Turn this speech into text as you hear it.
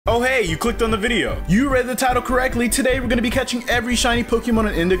Oh hey, you clicked on the video. You read the title correctly. Today we're going to be catching every shiny Pokemon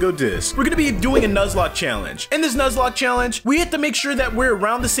on Indigo Disk. We're going to be doing a Nuzlocke challenge. In this Nuzlocke challenge, we have to make sure that we're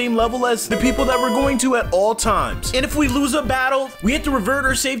around the same level as the people that we're going to at all times. And if we lose a battle, we have to revert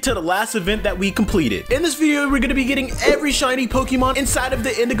our save to the last event that we completed. In this video, we're going to be getting every shiny Pokemon inside of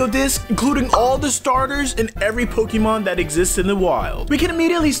the Indigo Disk, including all the starters and every Pokemon that exists in the wild. We can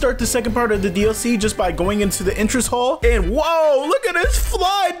immediately start the second part of the DLC just by going into the entrance hall. And whoa, look at this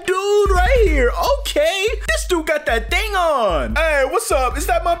fly dude right here. Okay, this dude got that thing on. Hey, what's up? Is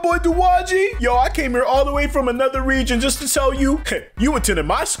that my boy Duwaji? Yo, I came here all the way from another region just to tell you, hey, you attended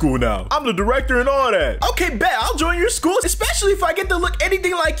my school now. I'm the director and all that. Okay, bet, I'll join your school, especially if I get to look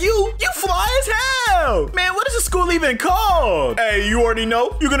anything like you. You fly as hell. Man, what is the school even called? Hey, you already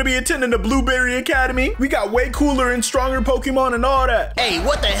know. You're gonna be attending the Blueberry Academy. We got way cooler and stronger Pokemon and all that. Hey,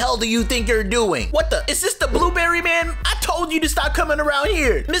 what the hell do you think you're doing? What the? Is this the Blueberry man? I told you to stop coming around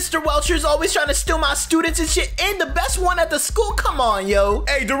here. Mr. Welcher's always trying to steal my students and shit, and the best one at the school. Come on, yo.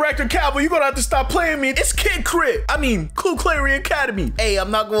 Hey, Director Cavill, you gonna have to stop playing me. It's Kid Crit. I mean, Cool Clary Academy. Hey,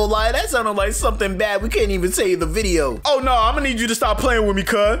 I'm not gonna lie, that sounded like something bad. We can't even say in the video. Oh no, I'm gonna need you to stop playing with me,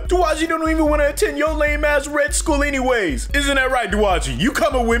 cuz. Duwaji don't even want to attend your lame ass red school anyways. Isn't that right, Duwaji? You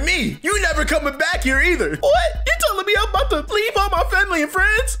coming with me. You never coming back here either. What? You telling me I'm about to leave all my family and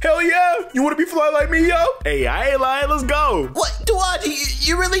friends? Hell yeah. You wanna be fly like me, yo? Hey, I ain't lying. Let's go. What? Duwaji,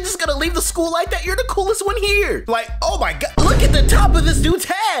 you really just gonna leave the school like that? You're the coolest one here. Like, oh my god, look at the top of this dude's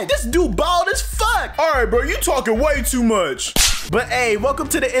head. This dude bald as fuck. All right, bro, you talking way too much. But hey, welcome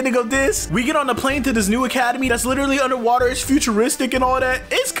to the Indigo Disk. We get on the plane to this new academy that's literally underwater. It's futuristic and all that.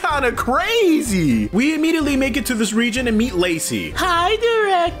 It's kind of crazy. We immediately make it to this region and meet Lacey. Hi,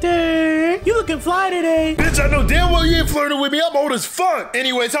 Director. You looking fly today. Bitch, I know damn well you ain't flirting with me. I'm old as fuck.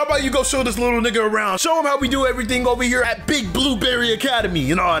 Anyways, how about you go show this little nigga around? Show him how we do everything over here at Big Blueberry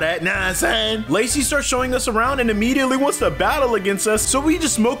Academy and all that. Nah, I'm saying. Lacey starts showing us around and immediately wants to battle against us. So we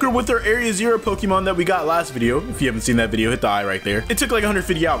just smoke her with our Area 0 Pokemon that we got last video. If you haven't seen that video, hit the eye right there. It took like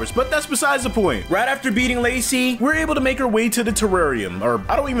 150 hours, but that's besides the point. Right after beating Lacey, we're able to make our way to the terrarium, or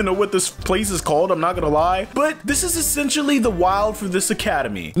I don't even know what this place is called, I'm not gonna lie, but this is essentially the wild for this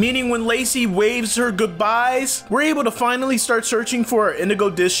academy, meaning when Lacey waves her goodbyes, we're able to finally start searching for our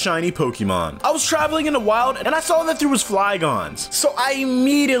Indigo Disk shiny Pokemon. I was traveling in the wild and I saw that there was Flygons, so I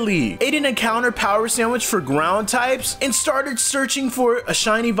immediately ate an encounter power sandwich for ground types and started searching for a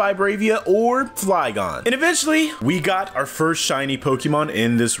shiny Vibravia or Flygon, and eventually we got our first shiny Pokemon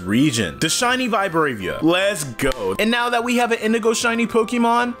in this region, the shiny Vibravia. Let's go. And now that we have an Indigo shiny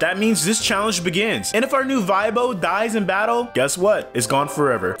Pokemon, that means this challenge begins. And if our new Vibo dies in battle, guess what? It's gone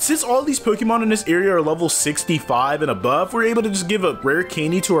forever. Since all these Pokemon in this area are level 65 and above, we're able to just give a rare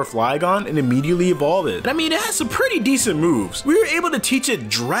candy to our Flygon and immediately evolve it. And I mean, it has some pretty decent moves. We were able to teach it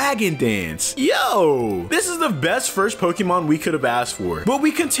Dragon Dance. Yo, this is the best first Pokemon we could have asked for. But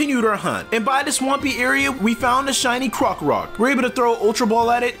we continued our hunt, and by the swampy area, we found a shiny Croc. We're able to throw Ultra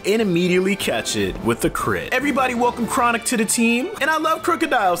Ball at it and immediately catch it with the crit. Everybody welcome Chronic to the team, and I love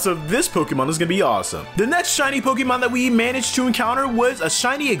Crocodile, so this Pokemon is gonna be awesome. The next shiny Pokemon that we managed to encounter was a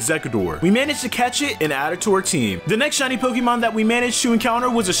shiny Exeggutor. We managed to catch it and add it to our team. The next shiny Pokemon that we managed to encounter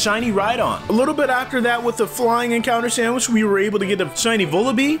was a shiny Rhydon. A little bit after that, with the flying encounter sandwich, we were able to get a shiny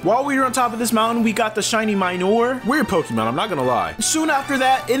Volibee. While we were on top of this mountain, we got the shiny Minor. Weird Pokemon, I'm not gonna lie. Soon after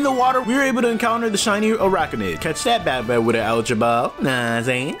that, in the water, we were able to encounter the shiny Arachnid. Catch that bad boy with an Algebra. Nah,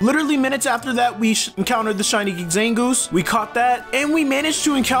 Zane. Literally minutes after that, we encountered the shiny Zangoose. We caught that, and we managed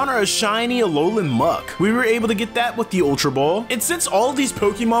to encounter a shiny Alolan Muck. We were able to get that with the Ultra Ball. And since all these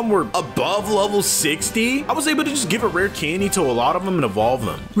Pokemon were above level 60, I was able to just give a rare candy to a lot of them and evolve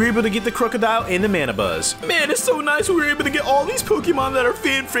them. We were able to get the Crocodile and the Manabuzz. Man, it's so nice we were able to get all these Pokemon that are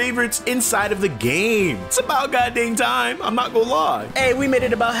fan favorites inside of the game. It's about goddamn time, I'm not gonna lie. Hey, we made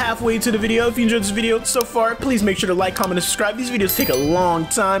it about halfway to the video. If you enjoyed this video so far, please make sure to like, comment, and subscribe. These videos take a long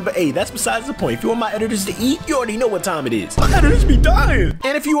time, but hey, that's besides the point. If you want my editors to eat, you already know what time it is. My editors be dying.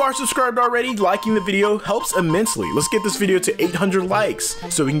 And if you are subscribed already, liking the video helps immensely. Let's get this video to 800 likes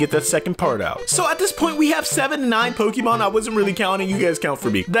so we can get that second part out. So at this point, we have 7 to 9 Pokemon. I wasn't really counting, you guys count for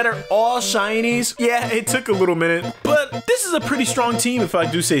me, that are all shinies. Yeah, it took a little minute, but this is a pretty strong team if I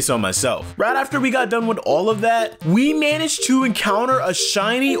do say so myself. Right after we got done with all of that, we managed to encounter a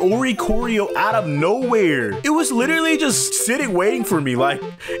shiny Oricorio out of nowhere. It was literally just just sitting waiting for me. Like,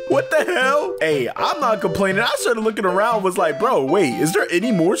 what the hell? Hey, I'm not complaining. I started looking around, was like, bro, wait, is there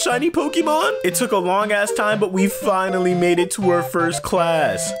any more shiny Pokemon? It took a long ass time, but we finally made it to our first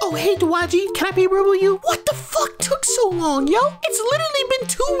class. Oh, hey, Dowaji, can I be real with you? What the fuck took so long, yo? It's literally been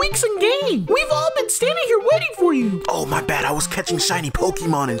 2 weeks in game. We've all been standing here waiting for you. Oh, my bad. I was catching shiny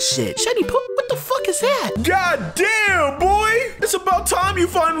Pokemon and shit. Shiny what the fuck is that? God damn, boy! It's about time you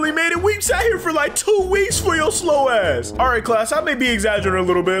finally made it. We've sat here for like 2 weeks for your slow ass. All right, class, I may be exaggerating a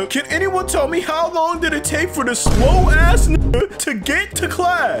little bit. Can anyone tell me how long did it take for the slow ass nigga to get to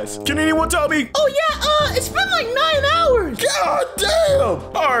class? Can anyone tell me? Oh, yeah, it's been like 9 hours. God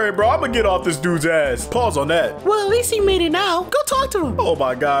damn! All right, bro, I'm gonna get off this dude's ass. Pause on that. Well, at least he made it now. Go talk to him. Oh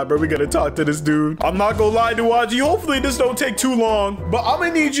my God, bro, we gotta talk to this dude. I'm not gonna lie, Dowaji. Hopefully this don't take too long, but I'm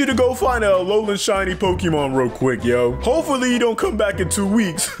gonna need you to go find a Alolan shiny Pokemon real quick, yo. Hopefully you don't come back in 2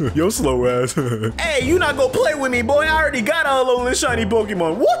 weeks. Yo, slow ass. Hey, you not gonna play with me, boy. I already got a Alolan shiny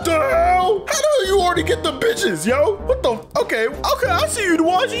Pokemon. What the hell? How the hell you already get the bitches, yo? What the? Okay, I see you,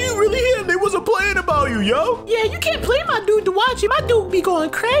 Dowaji. You really hit him. They wasn't playing about you, yo. Yeah, you can't play my dude, Dowaji. My dude be going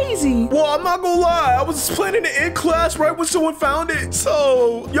crazy. Well, I'm not gonna lie. I was planning to end class right when someone found it.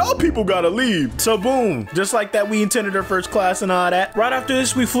 So, y'all people gotta leave. So, boom. Just like that, we attended our first class and all that. Right after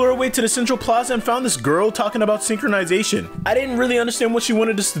this, we flew our way to the Central Plaza and found this girl talking about synchronization. I didn't really understand what she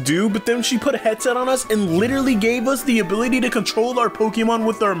wanted us to do, but then she put a headset on us and literally gave us the ability to control our Pokemon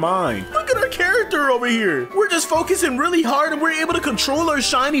with our mind. Look at our character over here. We're just focusing really hard and we're able to control our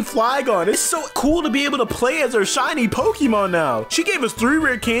shiny Flygon. It's so cool to be able to play as our shiny Pokemon now. She gave us 3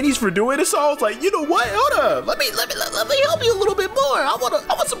 rare candies for doing it, so I was like, you know what? Hold up. Let me help you a little bit more. I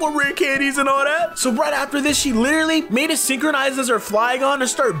want some more rare candies and all that. So right after this, she literally made us synchronize as our Flygon and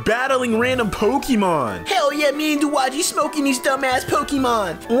start battling random Pokemon. Hell yeah, me and Dowaji smoking these dumbass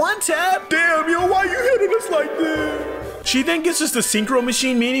Pokemon. One tap. Damn, yo, why you hitting us like this? She then gets us the synchro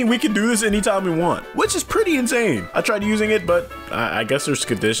machine, meaning we can do this anytime we want, which is pretty insane. I tried using it, but I guess there's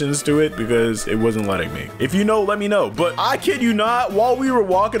conditions to it because it wasn't letting me. If you know, let me know. But I kid you not, while we were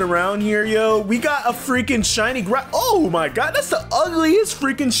walking around here, yo, we got a freaking shiny oh my God, that's the ugliest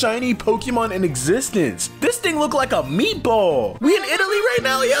freaking shiny Pokemon in existence. This thing looked like a meatball. We in Italy right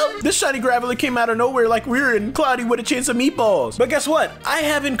now, yo. This shiny Graveler came out of nowhere like we were in Cloudy with a chance of meatballs. But guess what? I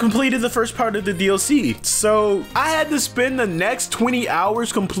haven't completed the first part of the DLC, so I had to spend the next 20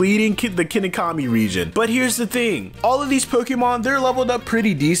 hours completing the Kinikami region. But here's the thing, all of these Pokemon, they're leveled up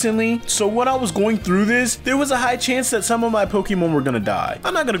pretty decently, so when I was going through this, there was a high chance that some of my Pokemon were gonna die.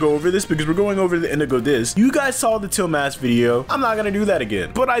 I'm not gonna go over this because we're going over the Indigo Disk. You guys saw the Tilmas video. I'm not gonna do that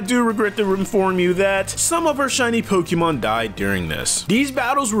again, but I do regret to inform you that some of our shiny Pokemon died during this. These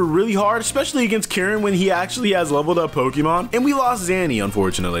battles were really hard, especially against Karen when he actually has leveled up Pokemon, and we lost Zanny,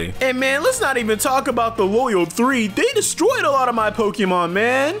 unfortunately. And man, let's not even talk about the Loyal 3. They destroyed a lot of my Pokemon,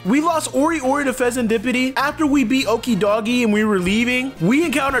 man. We lost Ori to Pheasantipity. After we beat Okidoggy and we were leaving, we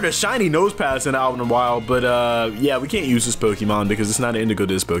encountered a shiny Nosepass in out in a while, but yeah, we can't use this Pokemon because it's not an Indigo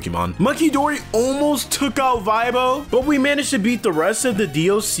Disk Pokemon. Munkidori almost took out Vibo, but we managed to beat the rest of the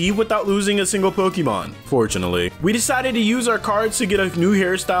DLC without losing a single Pokemon, fortunately. We decided to use our cards to get a new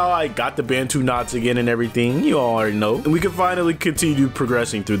hairstyle. I got the Bantu knots again and everything, you all already know, and we could finally continue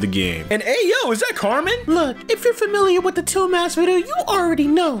progressing through the game. And hey, yo, is that Carmen? Look, if you're familiar with the Tilmas video, you already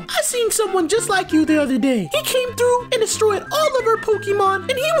know. I seen someone just like you the other day. He came through and destroyed all of our Pokemon,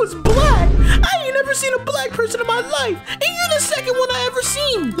 and he was black. I ain't never seen a black person in my life, and you're the second one I ever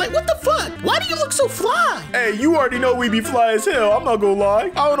seen. Like, what the fuck? Why do you look so fly? Hey, you already know we be fly as hell. I'm not gonna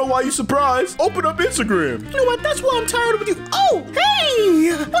lie. I don't know why you surprised. Open up Instagram. You know what? That's why I'm tired with you. Oh,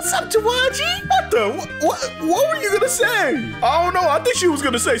 hey! What's up, Tawaji? What the? What were you gonna say? I don't know. I think she was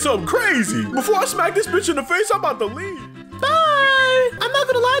gonna say something crazy. Before I smack this bitch in the face, I'm about to leave. Bye! I'm not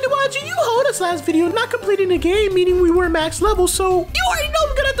gonna lie to Tawaji, you hold us last video, not completing the game, meaning we were max level, so you already know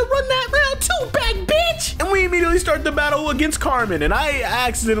we're gonna have to run that round 2 back, bitch! And we immediately start the battle against Carmen, and I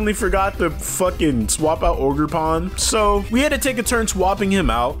accidentally forgot to fucking swap out Ogerpon, so we had to take a turn swapping him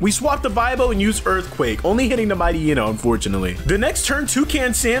out. We swapped the Vibo and used Earthquake, only hitting the Mightyena, unfortunately. The next turn,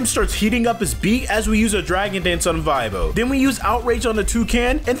 Toucan Sam starts heating up his beak as we use a Dragon Dance on Vibo. Then we use Outrage on the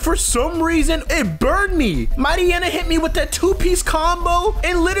Toucan, and for some reason, it burned me. Mightyena hit me with that 2-piece combo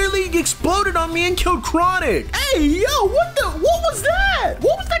and literally exploded on me and killed Chronic. Hey, yo, what was that?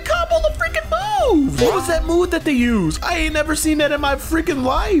 What was that combo of freaking moves? What was that move that they used? I ain't never seen that in my freaking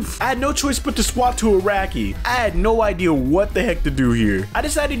life. I had no choice but to swap to Araki. I had no idea what the heck to do here. I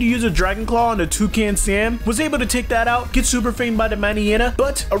decided to use a Dragon Claw on the Toucan Sam, was able to take that out, get super famed by the Mightyena,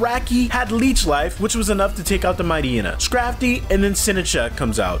 but Araki had Leech Life, which was enough to take out the Mightyena. Scrafty, and then Sinachek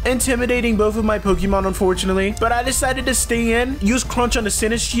comes out, intimidating both of my Pokemon, unfortunately, but I decided to stay in, use Crunch on the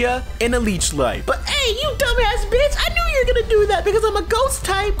Sinistcha, and a Leech Life. But hey, you dumbass bitch, I knew you were gonna do that because I'm a ghost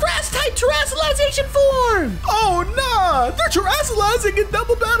type, grass type terrestrialization form. Oh nah, they're terrestrializing in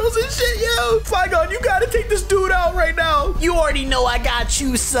double battles and shit, yo. Flygon, you gotta take this dude out right now. You already know I got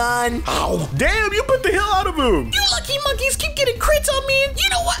you, son. Oh, damn, you put the hell out of him. You lucky monkeys keep getting crits on me, and you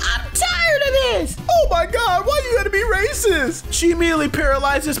know what? I'm tired of this. Oh my god, why you gotta be racist? She immediately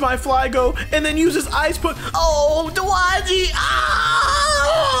paralyzes my Flygo and then uses Ice Punch. Oh, Dowaji. Ah!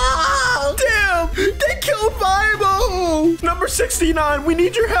 Damn, they killed Vibo. Number 69, we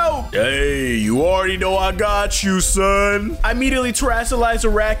need your help. Hey, you already know I got you, son. I immediately terrestrialize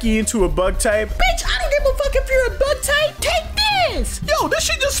Araki into a bug type. Bitch, I don't give a fuck if you're a bug type. Take this. Yo, did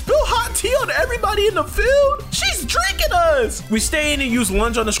she just spill hot tea on everybody in the field? She's drinking us. We stay in and use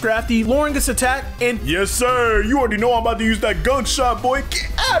Lunge on the Scrafty, lowering its attack, and yes, sir. You already know I'm about to use that gunshot, boy.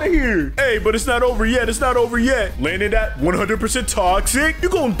 Get out of here. Hey, but it's not over yet. It's not over yet. Landed at 100% toxic. You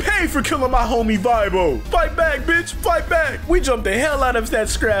gonna pay for killing my homie Vibo. Fight back, bitch. Fight back. We jumped the hell out of that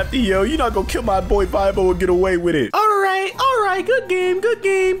Scrafty, yo. You're not gonna kill my boy Vibo and get away with it. All right, good game, good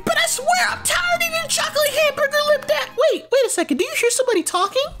game. But I swear I'm tired of your chocolate hamburger lip that. Wait a second. Do you hear somebody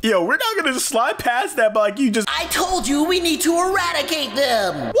talking? Yo, we're not gonna just slide past that, but like you just. I told you we need to eradicate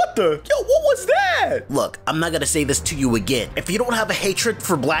them. What the? Yo, what was that? Look, I'm not gonna say this to you again. If you don't have a hatred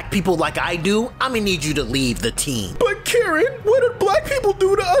for black people like I do, I'm gonna need you to leave the team. But Karen, what did black people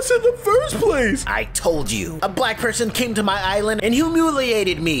do to us in the first place? I told you. A black person came to my island and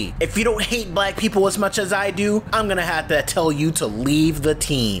humiliated me. If you don't hate black people as much as I do, I'm gonna have to tell you to leave the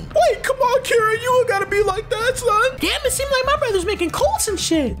team. Wait, come on, Karen, you don't gotta be like that, son. Damn, it seemed like my brother's making Colts and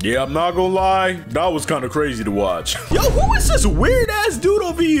shit. Yeah, I'm not gonna lie, that was kind of crazy to watch. Yo, who is this weird ass dude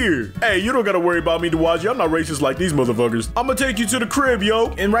over here? Hey, you don't gotta worry about me, Dawaji. I'm not racist like these motherfuckers. I'm gonna take you to the crib, yo.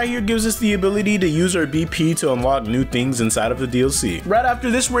 And right here gives us the ability to use our BP to unlock new things inside of the DLC. Right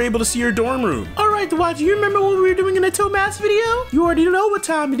after this, we're able to see your dorm room. All right, Dawaji, you remember what we were doing in the Tomas video? You already know what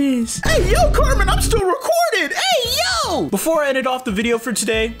time it is. Hey, yo, Carmen, I'm still recorded. Hey, yo! Before I ended off the video for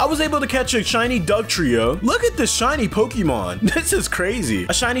today, I was able to catch a shiny Duck Trio. Look at this shiny Pokemon. This is crazy.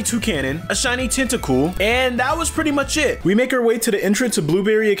 A shiny Toucanon, a shiny Tentacool, and that was pretty much it. We make our way to the entrance of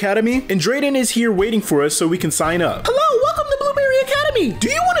Blueberry Academy, and Drayden is here waiting for us so we can sign up. Hello, welcome to Blueberry Academy. Do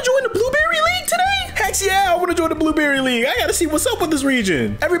you want to join the Blueberry League today? Heck yeah, I want to join the Blueberry League. I gotta see what's up with this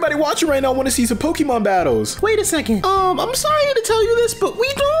region. Everybody watching right now want to see some Pokemon battles. Wait a second. I'm sorry to tell you this, but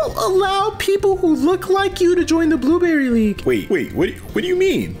we don't allow people who look like you to join the Blueberry League. Wait, what do you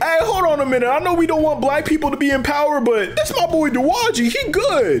mean? Hey, hold on a minute. I know we don't want black people to be in power, but that's my boy Dawaji. He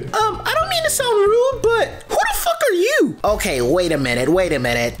good. I don't mean to sound rude, but who the fuck are you? Okay, wait a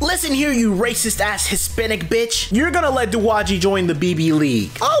minute. Listen here, you racist ass Hispanic bitch. You're gonna let Dawaji join the BB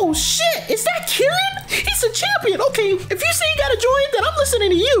League. Oh shit, is that Kieran? He's a champion. Okay, if you say you gotta join, then I'm listening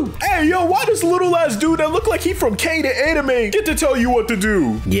to you. Hey, yo, why this little ass dude that look like he from K to Anime get to tell you what to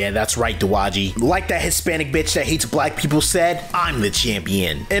do? Yeah, that's right, Dawaji. Like that Hispanic bitch that hates black people said, I'm the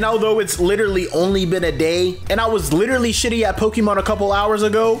champion. And although it's literally only been a day, and I was literally shitty at Pokemon a couple hours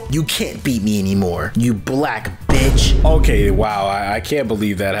ago, you can't beat me anymore, you black bitch. Okay, wow, I can't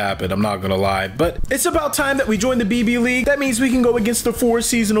believe that happened. I'm not gonna lie, but it's about time that we join the BB League. That means we can go against the 4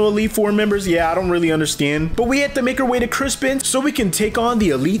 seasonal Elite 4 members. Yeah, I don't really understand, but we have to make our way to Crispin so we can take on the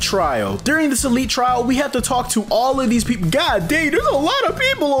Elite Trial. During this Elite Trial, we have to talk to all of these people. God dang, there's a lot of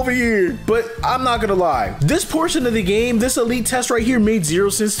people over here. But I'm not gonna lie, this portion of the game, this Elite test right here made 0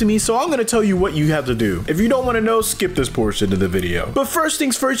 sense to me, so I'm gonna tell you what you have to do. If you don't want to know, skip this portion of the video. But first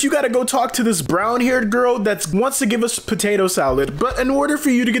things first, you gotta go talk to this brown-haired girl that wants to give us potato salad. But in order for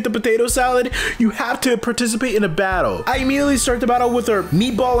you to get the potato salad, you have to participate in a battle. I immediately start the battle with her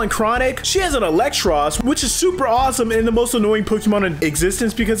Meatball and Chronic. She has an Electros, which is super awesome and the most annoying Pokemon in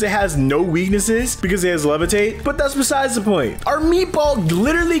existence because it has no weaknesses, because it has Levitate. But that's besides the point. Our Meatball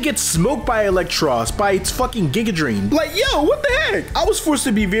literally gets smoked by Electros, by its fucking Giga Dream. Like, yo, what the heck? I was forced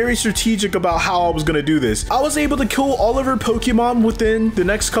to be very strategic about how I was gonna do this. I was able to kill all of her Pokemon within the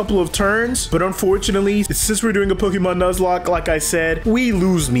next couple of turns, but unfortunately, since we're doing a Pokemon Nuzlocke, like I said, we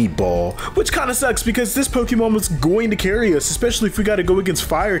lose Meatball, which kind of sucks because this Pokemon was going to carry us, especially if we got to go against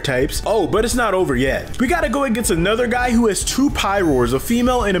fire types. Oh, but it's not over yet. We gotta go against another guy who has 2 Pyroars, a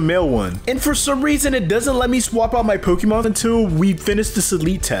female and a male one. And for some reason, it doesn't let me swap out my Pokemon until we finish this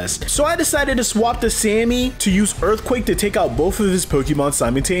elite test. So I decided to swap to Sammy to use Earthquake to take out both of his Pokemon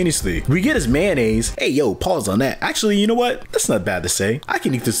simultaneously. We get his mayonnaise. Hey, yo, pause on that. Actually, you know what? That's not bad to say. I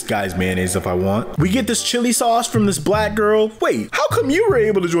can eat this guy's mayonnaise if I want. We get this chili sauce from this black girl. Wait, how come you were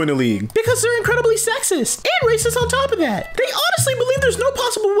able to join the league? Because they're incredibly sexist and racist on top of that. They honestly believe there's no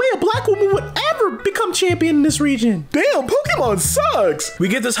possible way a black woman would ever become champion in this region. Damn, Pokemon sucks. We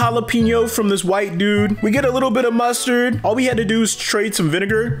get this jalapeno from this white dude. We get a little bit of mustard. All we had to do is trade some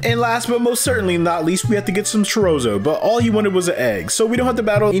vinegar. And last but most certainly not least, we had to get some chorizo. But all he wanted was an egg. So we don't have to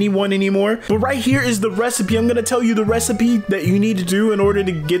battle anyone anymore. But right here is the recipe. I'm going to tell you the recipe that you need to do in order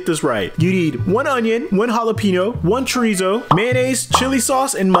to get this right. You need 1 onion, 1 jalapeno, 1 chorizo, mayonnaise, chili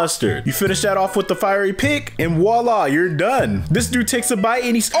sauce, and mustard. You finish that off with the fiery pick, and voila, you're done. This dude takes a bite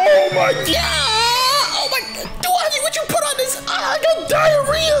and he's, oh my god! Oh my god! What you put on this? I got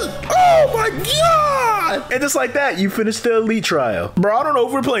diarrhea! Oh my god! And just like that, you finish the elite trial. Bro, I don't know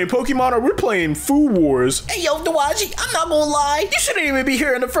if we're playing Pokemon or we're playing Food Wars. Hey, yo, Dawaji, I'm not gonna lie. You shouldn't even be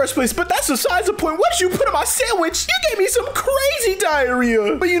here in the first place, but that's besides the point. What did you put in my sandwich? You gave me some crazy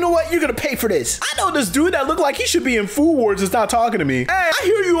diarrhea. But you know what? You're gonna pay for this. I know this dude that looked like he should be in Food Wars is not talking to me. Hey, I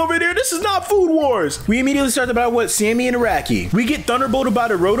hear you over there. This is not Food Wars. We immediately start to battle with Sammy and Iraqi. We get Thunderbolted by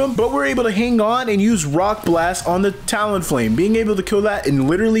the Rotom, but we're able to hang on and use Rock Blast on the Talonflame, being able to kill that in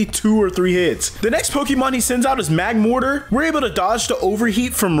literally 2 or 3 hits. The next Pokemon he sends out is Magmortar. We're able to dodge the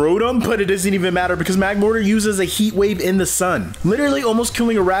overheat from Rotom, but it doesn't even matter because Magmortar uses a heat wave in the sun, literally almost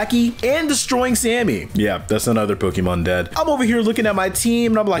killing Iraqi and destroying Sammy. Yeah, that's another Pokemon dead. I'm over here looking at my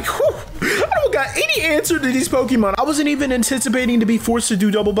team and I'm like, whew, I don't got any answer to these Pokemon. I wasn't even anticipating to be forced to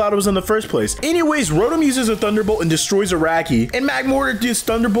do double battles in the first place. Anyways, Rotom uses a Thunderbolt and destroys Iraqi, and Magmortar does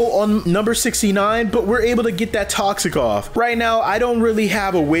Thunderbolt on number 69, but we're able to get that Toxic off. Right now, I don't really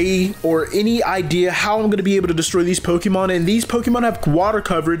have a way or any idea how I'm going to be able to destroy these Pokemon, and these Pokemon have water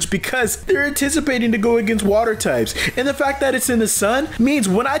coverage because they're anticipating to go against water types. And the fact that it's in the sun means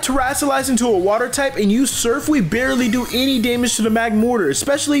when I Terrasilize into a water type and use Surf, we barely do any damage to the Magmortar,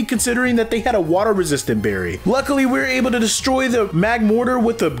 especially considering that they had a water resistant berry. Luckily, we were able to destroy the Magmortar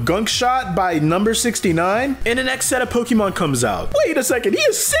with a Gunk Shot by number 69, and the next set of Pokemon comes out. Wait a second, he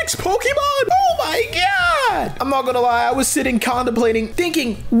has 6 Pokemon? Oh my god! I'm not gonna lie, I was sitting contemplating,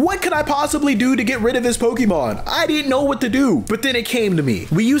 thinking, what could I possibly do to get rid of this Pokemon? I didn't know what to do, but then it came to me.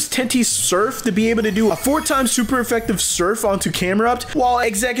 We used Tente's Surf to be able to do a 4x super effective Surf onto Camerupt, while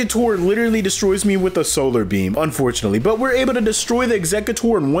Executor literally destroys me with a Solar Beam, unfortunately. But we're able to destroy the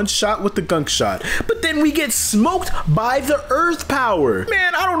Executor in 1 shot with the Gunk Shot. But then we get smoked by the Earth Power.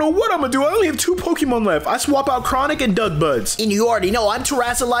 Man, I don't know what I'm gonna do. I only have 2 Pokemon left. I swap out Chronic and Dugbuds. And you already know I'm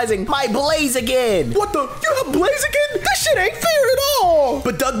Terrasilizing my Blaziken. What the? You have Blaziken? This shit ain't fair at all.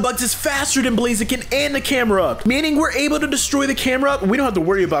 But Dugbugs is faster than Blaziken and the Camerupt, meaning we're able to destroy the Camerupt. We don't have to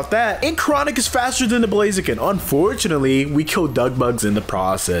worry about that. And Chronic is faster than the Blaziken. Unfortunately, we killed Dugbugs in the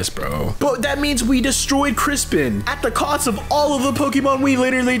process, bro. But that means we destroyed Crispin at the cost of all of the Pokemon we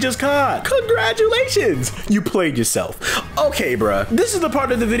literally just caught. Congratulations. You played yourself. Okay, bruh. This is the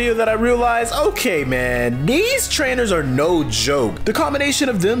part of the video that I realized, okay, man, these trainers are no joke. The combination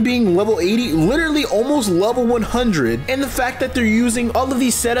of them being level 80, literally almost level 100, and the fact that they're using all of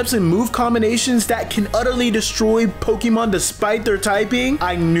these setups and move combinations that can utterly destroy Pokemon despite their typing,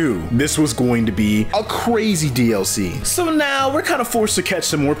 I knew this was going to be a crazy DLC. So now we're kind of forced to catch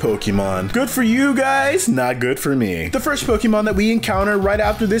some more Pokemon. Good for you guys, not good for me. The first Pokemon that we encounter right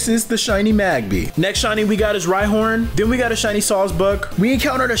after this is the Shiny Magby. Next shiny we got is Rhyhorn. Then we got a Shiny Sawsbuck. We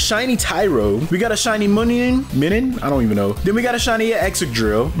encountered a Shiny Tyro. We got a Shiny Minin? I don't even know. Then we got a Shiny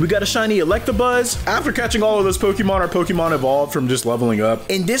Excadrill. We got a Shiny Electabuzz. After catching all of those Pokemon, our Pokemon evolved from just leveling up.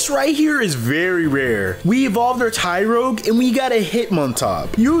 And this right here is very rare. We evolved our Tyrogue and we got a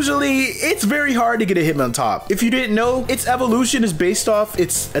Hitmontop. Usually, it's very hard to get a Hitmontop. If you didn't know, its evolution is based off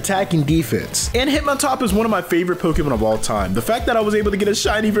its attack and defense. And Hitmontop is one of my favorite Pokemon of all time. The fact that I was able to get a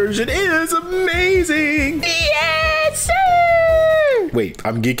shiny version is amazing. Yes, sir. Wait,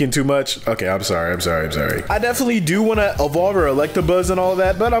 I'm geeking too much? Okay, I'm sorry. I definitely do want to evolve our Electabuzz and all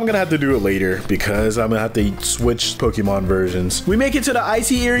that, but I'm gonna have to do it later because I'm gonna have to switch Pokemon versions. We make it to the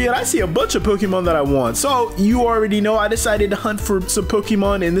icy area and I see a bunch of Pokemon that I want. So you already know I decided to hunt for some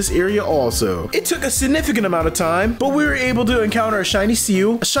Pokemon in this area also. It took a significant amount of time, but we were able to encounter a Shiny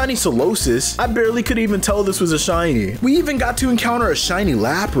Seal, a Shiny Solosis. I barely could even tell this was a shiny. We even got to encounter a Shiny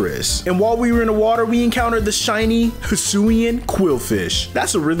Lapras. And while we were in the water, we encountered the Shiny Hisuian Quillfish. fish.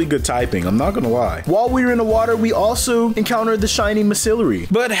 That's a really good typing, I'm not gonna lie. While we were in the water, we also encountered the shiny Macillary.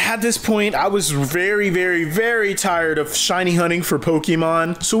 But at this point, I was very tired of shiny hunting for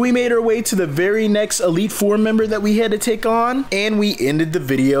Pokemon. So we made our way to the very next Elite Four member that we had to take on, and we ended the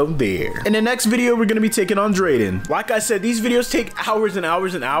video there. In the next video, we're gonna be taking on Drayden. Like I said, these videos take hours and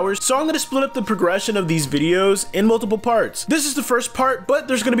hours and hours, so I'm gonna split up the progression of these videos in multiple parts. This is the first part, but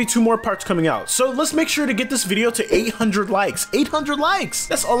there's gonna be 2 more parts coming out. So let's make sure to get this video to 800 likes. 800 likes!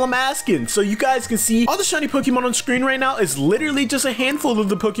 That's all I'm asking. So you guys can see all the shiny Pokemon on screen right now is literally just a handful of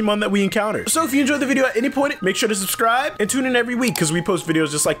the Pokemon that we encountered. So if you enjoyed the video at any point, make sure to subscribe and tune in every week because we post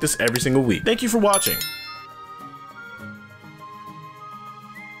videos just like this every single week. Thank you for watching.